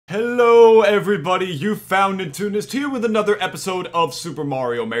Hello everybody, you found Nintoonist here with another episode of Super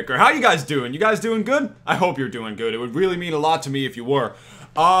Mario Maker. How you guys doing? You guys doing good? I hope you're doing good. It would really mean a lot to me if you were.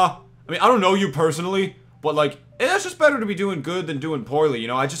 I don't know you personally, but like, it's just better to be doing good than doing poorly, you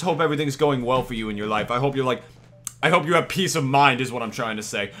know? I just hope everything's going well for you in your life. I hope you have peace of mind is what I'm trying to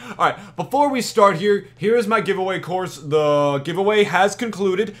say. Alright, before we start here is my giveaway course. The giveaway has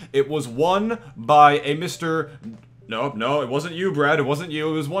concluded. It was won by a Mr. No, it wasn't you, Brad. It wasn't you.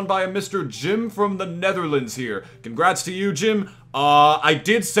 It was won by a Mr. Jim from the Netherlands here. Congrats to you, Jim. I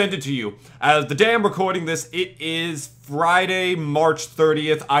did send it to you. As the day I'm recording this, it is Friday, March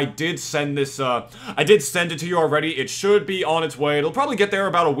 30th. I did send it to you already. It should be on its way. It'll probably get there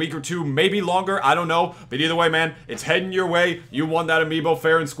about a week or two, maybe longer. I don't know. But either way, man, it's heading your way. You won that amiibo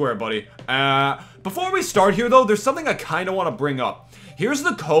fair and square, buddy. Before we start here, though, there's something I kind of want to bring up. Here's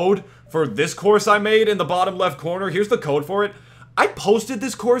the code for this course I made in the bottom left corner. Here's the code for it. I posted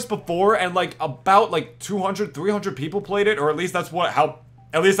this course before and about 200, 300 people played it, or at least that's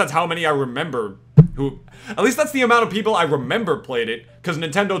how many I remember at least that's the amount of people I remember played it, because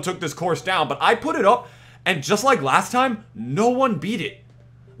Nintendo took this course down, but I put it up, and just like last time, no one beat it.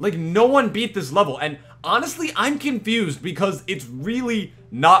 Like, no one beat this level, and honestly, I'm confused because it's really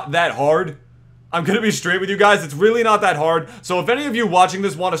not that hard. I'm gonna be straight with you guys, it's really not that hard. So if any of you watching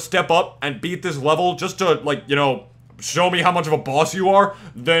this want to step up and beat this level just to, show me how much of a boss you are,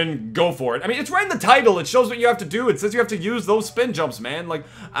 then go for it. I mean, it's right in the title, it shows what you have to do. It says you have to use those spin jumps, man. Like,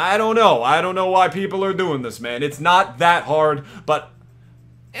 I don't know why people are doing this, man. It's not that hard, but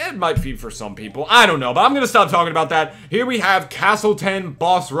it might be for some people. I don't know, but I'm gonna stop talking about that. Here we have Castle 10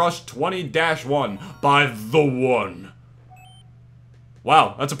 Boss Rush 20-1 by The One.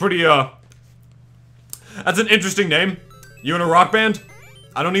 Wow, that's a pretty, that's an interesting name. You in a rock band?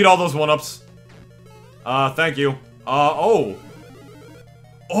 I don't need all those one-ups. Thank you. Oh.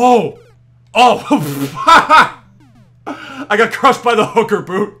 I got crushed by the hooker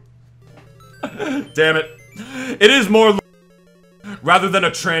boot. Damn it. It is more rather than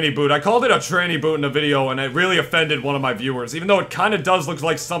a tranny boot. I called it a tranny boot in a video, and it really offended one of my viewers, even though it kind of does look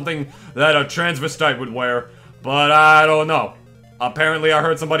like something that a transvestite would wear. But I don't know. Apparently I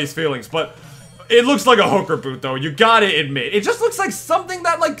hurt somebody's feelings, but it looks like a hooker boot, though. You gotta admit. It just looks like something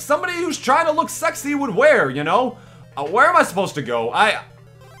that, somebody who's trying to look sexy would wear, you know? Where am I supposed to go?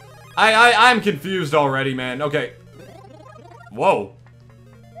 I'm confused already, man. Okay. Whoa.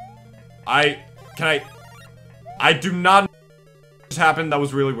 I do not know what just happened. That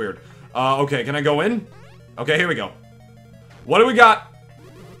was really weird. Okay, can I go in? Okay, here we go. What do we got?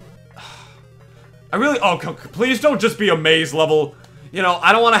 Please don't just be a maze level. You know,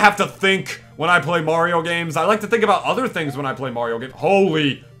 I don't want to have to think when I play Mario games. I like to think about other things when I play Mario games.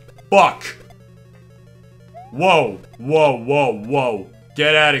 Holy fuck. Whoa.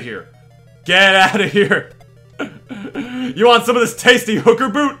 Get out of here. Get out of here. You want some of this tasty hooker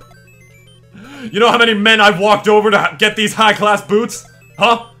boot? You know how many men I've walked over to get these high-class boots?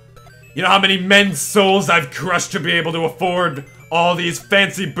 Huh? You know how many men's souls I've crushed to be able to afford all these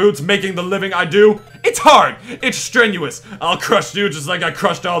fancy boots, making the living I do? It's hard! It's strenuous! I'll crush you just like I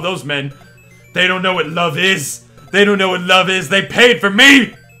crushed all those men. They don't know what love is. They don't know what love is. They paid for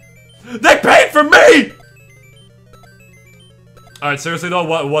me! They paid for me! Alright, seriously though,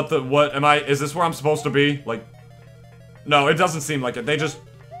 what am I, is this where I'm supposed to be? Like, no, it doesn't seem like it. They just,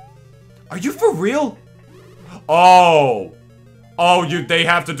 are you for real? Oh, they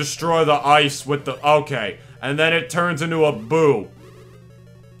have to destroy the ice with the, okay. And then it turns into a boo.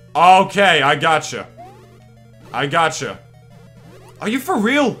 Okay, I gotcha. Are you for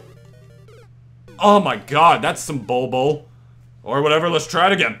real? Oh my god, that's some bull. Or whatever, let's try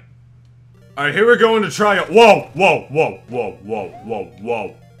it again. Alright, here we're going to try it. Whoa.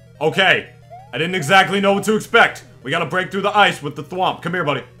 Okay. I didn't exactly know what to expect. We gotta break through the ice with the thwomp. Come here,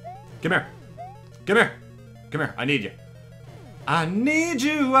 buddy. Come here. I need you. I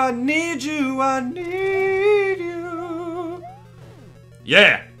need you.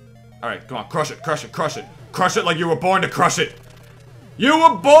 Yeah. Alright, come on, crush it. Crush it like you were born to crush it. You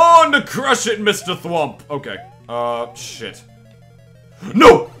were born to crush it, Mr. Thwomp. Okay. Shit.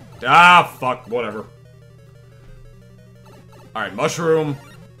 No! Ah, fuck, whatever. Alright, mushroom.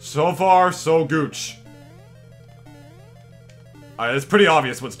 So far, so gooch. Alright, it's pretty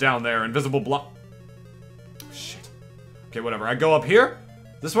obvious what's down there. Invisible block. Shit. Okay, whatever. I go up here?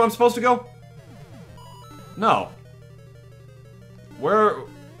 Is this where I'm supposed to go? No. Where...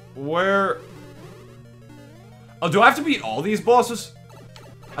 Oh, do I have to beat all these bosses?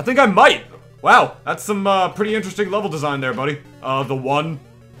 I think I might. Wow, that's some, pretty interesting level design there, buddy. The one.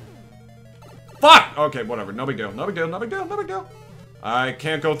 Fuck! Okay, whatever. No big deal. I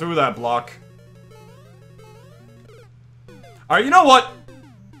can't go through that block. Alright, you know what?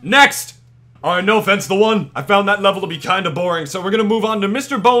 Next! Alright, no offense to one. I found that level to be kinda boring, so we're gonna move on to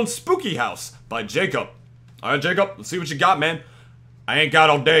Mr. Bones' Spooky House by Jacob. Alright, Jacob, let's see what you got, man. I ain't got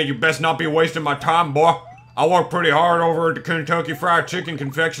all day. You best not be wasting my time, boy. I work pretty hard over at the Kentucky Fried Chicken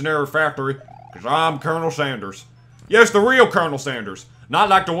Confectionery Factory, because I'm Colonel Sanders. Yes, the real Colonel Sanders. Not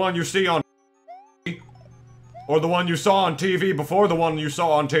like the one you see on TV, or the one you saw on TV before the one you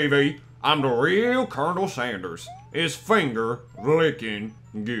saw on TV. I'm the real Colonel Sanders. His finger licking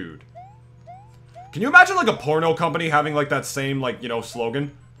good. Can you imagine, like, a porno company having, like, that same, like, you know,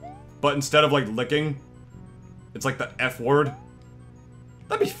 slogan? But instead of, like, licking, it's, like, the F word?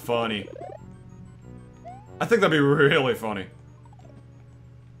 That'd be funny. I think that'd be really funny.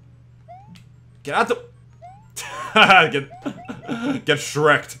 Get out the... get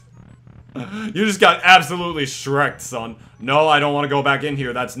Shrek'd. You just got absolutely Shrek'd, son. No, I don't want to go back in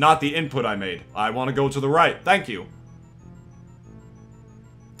here. That's not the input I made. I want to go to the right. Thank you.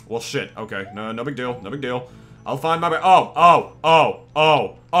 Well, shit. Okay. No big deal. No big deal. I'll find my way.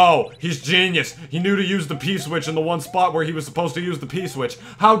 Oh. He's genius. He knew to use the P-switch in the one spot where he was supposed to use the P-switch.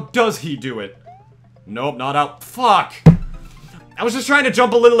 How does he do it? Nope, not out. Fuck. I was just trying to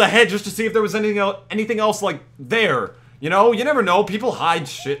jump a little ahead just to see if there was anything else, like, there. You know, you never know. People hide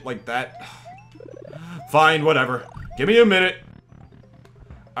shit like that. Fine, whatever. Give me a minute.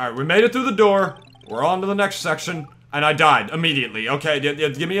 Alright, we made it through the door. We're on to the next section. And I died immediately. Okay,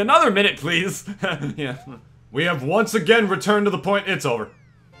 give me another minute, please. Yeah. We have once again returned to the point. It's over.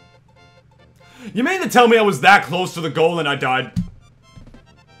 You mean to tell me I was that close to the goal and I died?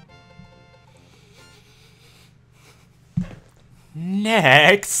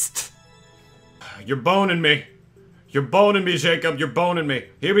 Next. You're boning me. You're boning me, Jacob. You're boning me.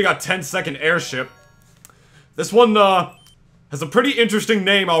 Here we got 10-second airship. This one, has a pretty interesting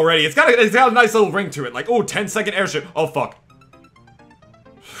name already. It's got a nice little ring to it. Like, oh, 10-second airship. Oh, fuck.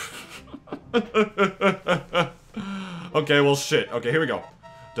 Okay, well, shit. Okay, here we go.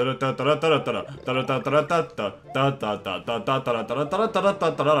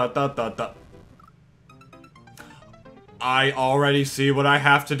 I already see what I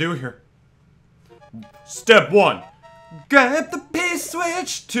have to do here. Step 1. Get the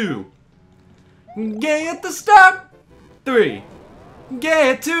P-switch. 2. Get the start. 3.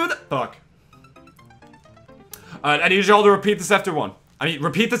 Get to the... Fuck. I need y'all to repeat this after one.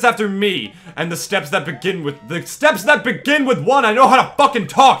 Repeat this after me. And the steps that begin with... The steps that begin with 1. I know how to fucking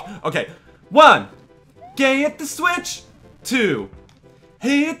talk. Okay. 1. Get the switch. 2.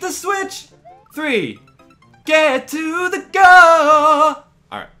 Hit the switch. 3. Get to the goal.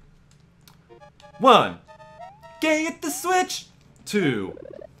 Alright. 1. Get the switch. 2.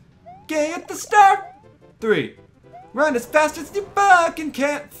 Get the start. 3. Run as fast as you fucking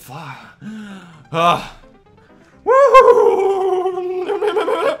can. Fuck. Woo!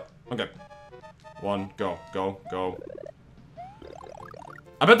 Okay. 1, go.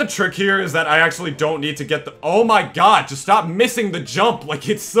 I bet the trick here is that I actually don't need to get the- Oh my god, just stop missing the jump, like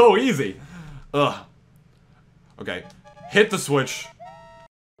it's so easy. Ugh. Okay. Hit the switch.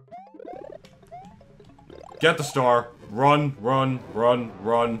 Get the star. Run.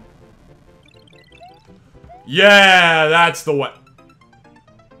 Yeah, that's the way.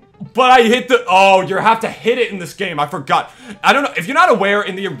 But I hit the- Oh, you have to hit it in this game. I forgot. I don't know. If you're not aware,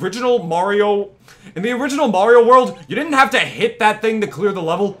 in the original Mario world, you didn't have to hit that thing to clear the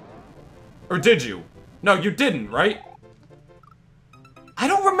level. Or did you? No, you didn't, right? I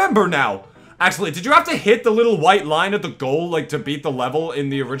don't remember now. Actually, did you have to hit the little white line at the goal, like, to beat the level in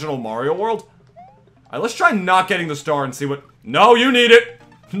the original Mario world? Alright, let's try not getting the star and see what- No, you need it!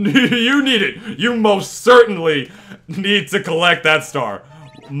 You need it! You most certainly need to collect that star.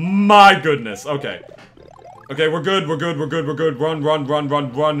 My goodness. Okay. Okay, we're good.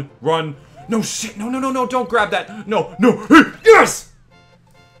 Run. No, shit. No. Don't grab that. No. Yes!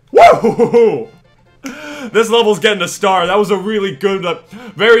 Woo! This level's getting a star. That was a really good,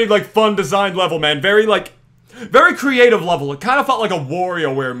 very, like, fun designed level, man. Very creative level. It kind of felt like a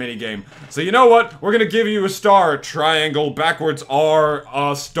WarioWare minigame. So you know what? We're gonna give you a star. Triangle, backwards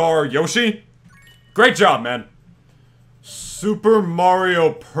R, star, Yoshi. Great job, man. Super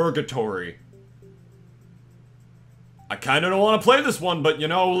Mario Purgatory. I kinda don't want to play this one, but you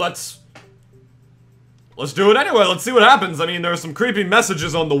know, let's do it anyway. Let's see what happens. I mean, there's some creepy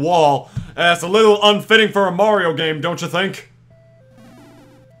messages on the wall. It's a little unfitting for a Mario game, don't you think?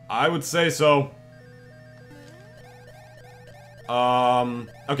 I would say so.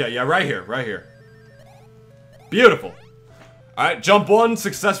 Okay, yeah, right here. Beautiful. Alright, jump 1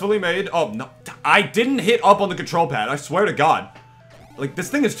 successfully made. Oh, no. I didn't hit up on the control pad, I swear to God. Like, this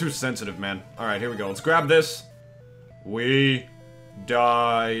thing is too sensitive, man. Alright, here we go. Let's grab this. We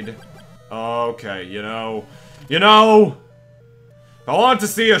died. Okay, you know, if I want to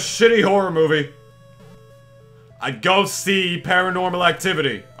see a shitty horror movie, I'd go see Paranormal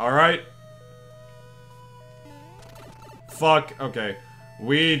Activity, alright? Fuck, okay.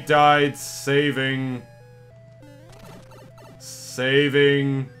 We died saving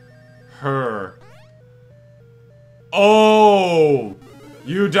her. Oh!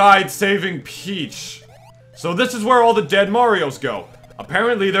 You died saving Peach. So this is where all the dead Marios go.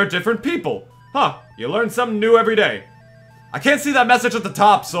 Apparently they're different people. Huh, you learn something new every day. I can't see that message at the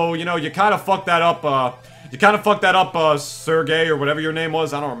top, so, you know, you kind of fucked that up, Sergey, or whatever your name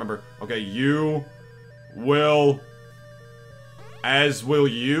was. I don't remember. Okay, you will... As will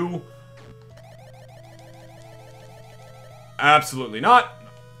you? Absolutely not.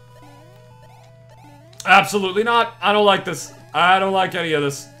 Absolutely not. I don't like this. I don't like any of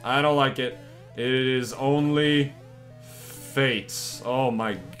this. I don't like it. It is only fates. Oh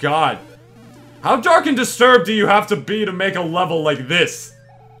my god. How dark and disturbed do you have to be to make a level like this?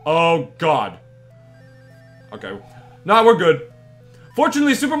 Oh god. Okay. Nah, we're good.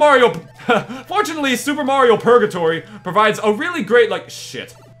 Fortunately, Super Mario Purgatory provides a really great,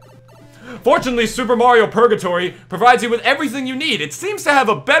 shit. Fortunately, Super Mario Purgatory provides you with everything you need. It seems to have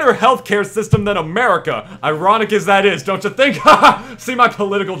a better healthcare system than America. Ironic as that is, don't you think? See my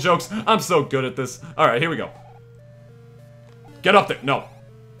political jokes? I'm so good at this. Alright, here we go. Get up there. No.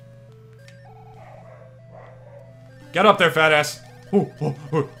 Get up there, fat ass. Woo,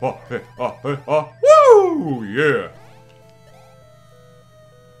 yeah.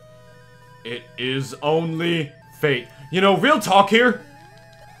 It is only fate. You know, real talk here.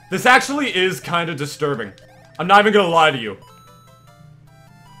 This actually is kind of disturbing. I'm not even gonna lie to you.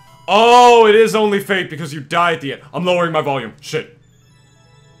 Oh, it is only fate because you die at the end. I'm lowering my volume. Shit.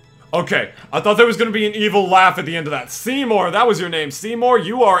 Okay, I thought there was gonna be an evil laugh at the end of that. Seymour, that was your name. Seymour,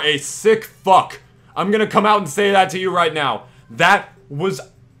 you are a sick fuck. I'm gonna come out and say that to you right now. That was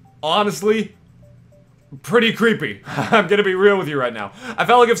honestly pretty creepy. I'm gonna be real with you right now. I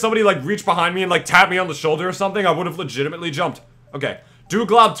felt like if somebody reached behind me and tapped me on the shoulder or something, I would have legitimately jumped. Okay.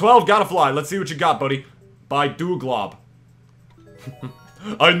 Dooglob12, gotta fly. Let's see what you got, buddy. By Dooglob.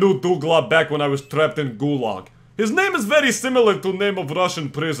 I knew Dooglob back when I was trapped in Gulag. His name is very similar to name of Russian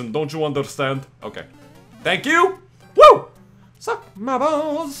prison, don't you understand? Okay. Thank you! Woo! Suck my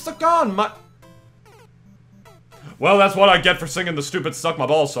balls, suck on my... Well, that's what I get for singing the stupid Suck My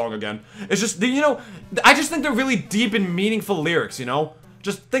Balls song again. It's just, you know, I just think they're really deep and meaningful lyrics, you know?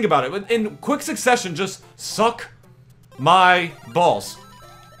 Just think about it. In quick succession, just suck my balls.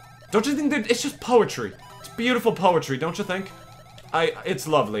 Don't you think that it's just poetry? It's beautiful poetry, don't you think? It's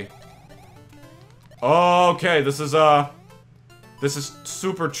lovely. Okay, this is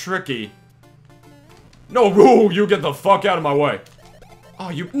super tricky. No, ooh, you get the fuck out of my way. Oh,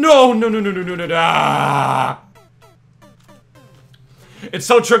 you, no, ah! It's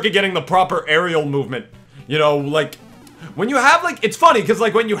so tricky getting the proper aerial movement. You know, when you have, it's funny, because,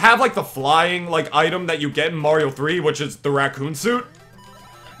 when you have, the flying, item that you get in Mario 3, which is the raccoon suit,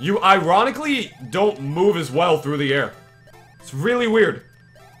 you ironically don't move as well through the air. It's really weird.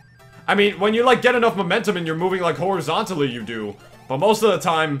 I mean, when you, get enough momentum and you're moving, horizontally, you do. But most of the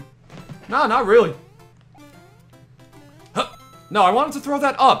time, nah, not really. Huh. No, I wanted to throw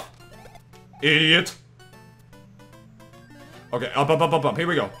that up. Idiot. Okay, up. Here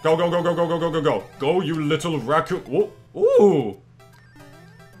we go. Go. Go, you little raccoon. Whoa. Ooh.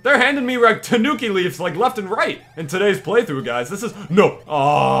 They're handing me tanuki leaves left and right in today's playthrough, guys. This is no.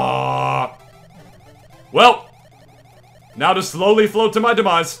 Ah. Well, now to slowly float to my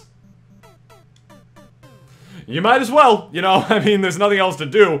demise. You might as well, you know. I mean, there's nothing else to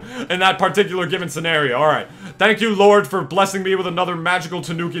do in that particular given scenario. All right. Thank you, Lord, for blessing me with another magical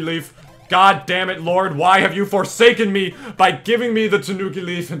tanuki leaf. God damn it, Lord, why have you forsaken me by giving me the tanuki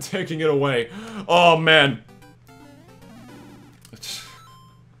leaf and taking it away? Oh, man.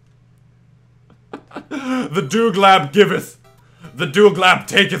 The Dooglab giveth, the Dooglab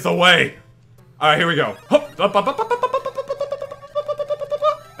taketh away. Alright, here we go.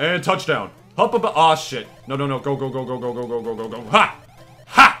 And touchdown. Aw, shit. No. Go. Ha!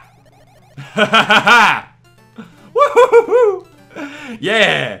 Ha! Ha! Woohoo!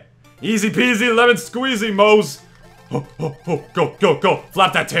 Yeah! Easy peasy, lemon squeezy, Mose. Go.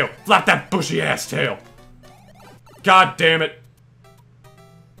 Flap that tail. Flap that bushy ass tail. God damn it.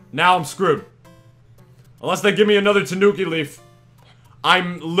 Now I'm screwed. Unless they give me another tanuki leaf,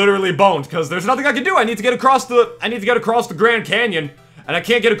 I'm literally boned, because there's nothing I can do. I need to get across the Grand Canyon, And I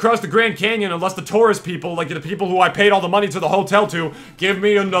can't get across the Grand Canyon unless the tourist people, like the people who I paid all the money to the hotel to, give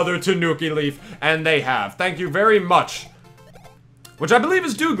me another Tanuki leaf. And they have. Thank you very much. Which I believe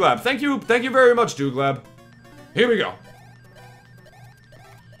is Douglab. Thank you very much, Douglab. Here we go.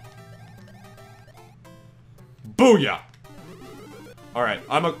 Booyah. Alright,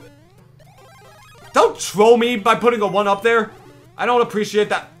 Don't troll me by putting a 1 up there. I don't appreciate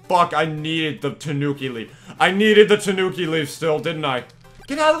that. Fuck, I needed the Tanuki leaf. I needed the Tanuki leaf still, didn't I?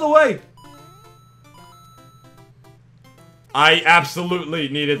 Get out of the way. I absolutely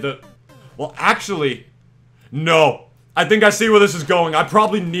needed the... Well, actually... No. I think I see where this is going. I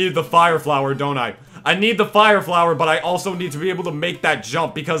probably needed the fire flower, don't I? I need the fire flower, but I also need to be able to make that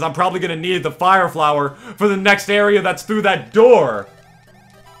jump because I'm probably gonna need the fire flower for the next area that's through that door.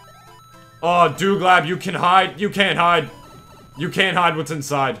 Oh, Douglab, you can hide. You can't hide. You can't hide what's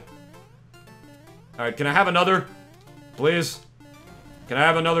inside. Alright, can I have another? Please? Can I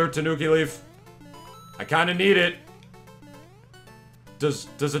have another Tanuki leaf? I kinda need it. Does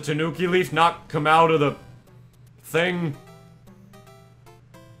a Tanuki leaf not come out of the thing?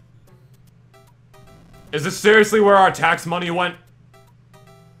 Is this seriously where our tax money went?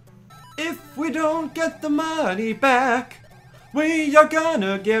 If we don't get the money back, we are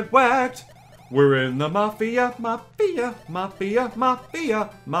gonna get whacked. We're in the mafia, mafia, mafia,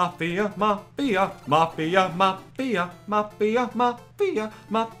 mafia, mafia, mafia, mafia, mafia, mafia, mafia,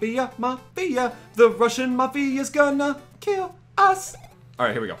 mafia, mafia. The Russian mafia is gonna kill us.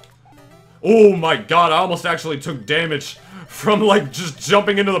 Alright, here we go. Oh my god, I almost actually took damage from, like, just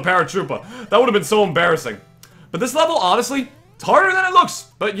jumping into the paratrooper. That would have been so embarrassing. But this level, honestly, it's harder than it looks.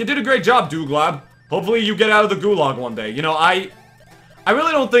 But you did a great job, Douglab. Hopefully you get out of the gulag one day. You know, I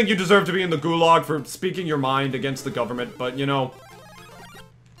really don't think you deserve to be in the gulag for speaking your mind against the government, but, you know...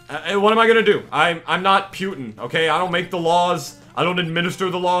 what am I gonna do? I'm not Putin, okay? I don't make the laws. I don't administer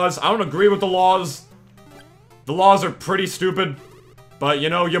the laws. I don't agree with the laws. The laws are pretty stupid. But, you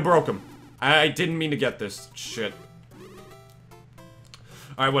know, you broke them. I didn't mean to get this shit.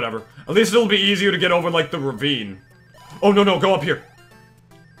 Alright, whatever. At least it'll be easier to get over, like, the ravine. Oh, no, go up here.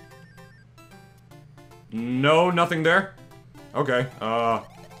 No, nothing there? Okay,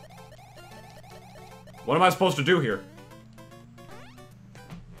 what am I supposed to do here?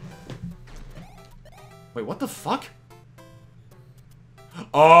 Wait, what the fuck?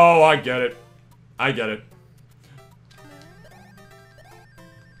 Oh, I get it. I get it.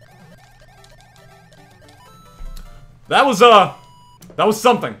 That was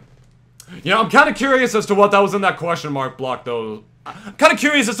something. You know, I'm kind of curious as to what that was in that question mark block, though. I'm kind of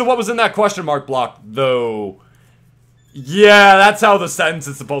curious as to what was in that question mark block, though. Yeah, that's how the sentence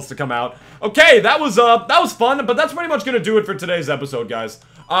is supposed to come out. Okay, that was fun, but that's pretty much gonna do it for today's episode, guys.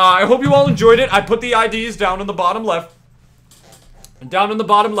 I hope you all enjoyed it. I put the IDs down in the bottom left. Down in the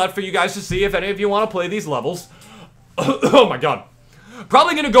bottom left for you guys to see if any of you want to play these levels. Oh my god.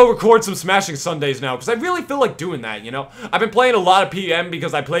 Probably gonna go record some Smashing Sundays now, because I really feel like doing that, you know? I've been playing a lot of PM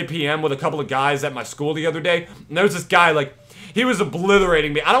because I played PM with a couple of guys at my school the other day, and there was this guy, like, he was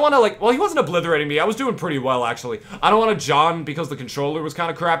obliterating me. I don't want to, like, well, he wasn't obliterating me. I was doing pretty well, actually. I don't want to John because the controller was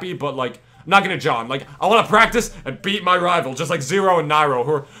kind of crappy, but, like, I'm not gonna John. Like, I want to practice and beat my rival, just like Zero and Nairo,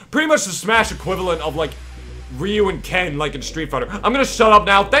 who are pretty much the Smash equivalent of, like, Ryu and Ken, like in Street Fighter. I'm gonna shut up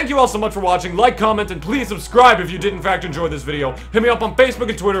now. Thank you all so much for watching. Like, comment, and please subscribe if you did in fact enjoy this video. Hit me up on Facebook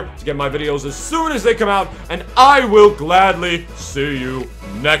and Twitter to get my videos as soon as they come out, and I will gladly see you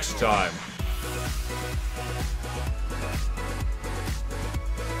next time.